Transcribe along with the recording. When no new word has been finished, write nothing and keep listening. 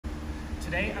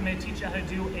today I'm going to teach you how to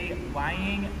do a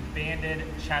lying banded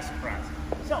chest press.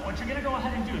 So what you're going to go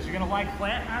ahead and do is you're going to lie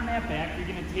flat on that back, you're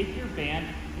going to take your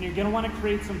band, and you're going to want to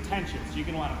create some tension. So you're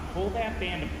going to want to pull that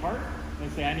band apart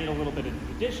and say, I need a little bit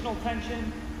of additional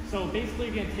tension. So basically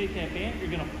you're going to take that band,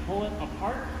 you're going to pull it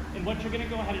apart, and what you're going to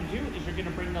go ahead and do is you're going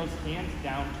to bring those hands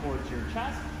down towards your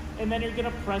chest, and then you're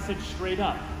going to press it straight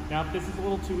up. Now if this is a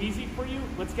little too easy for you,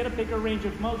 let's get a bigger range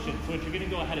of motion. So what you're going to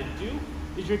go ahead and do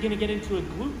is you're going to get into a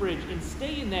glute bridge and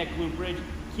stay in that glute bridge,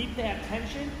 keep that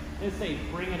tension, and say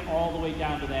bring it all the way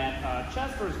down to that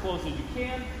chest or as close as you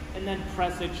can, and then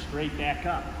press it straight back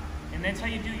up. And that's how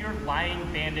you do your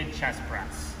lying banded chest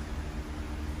press.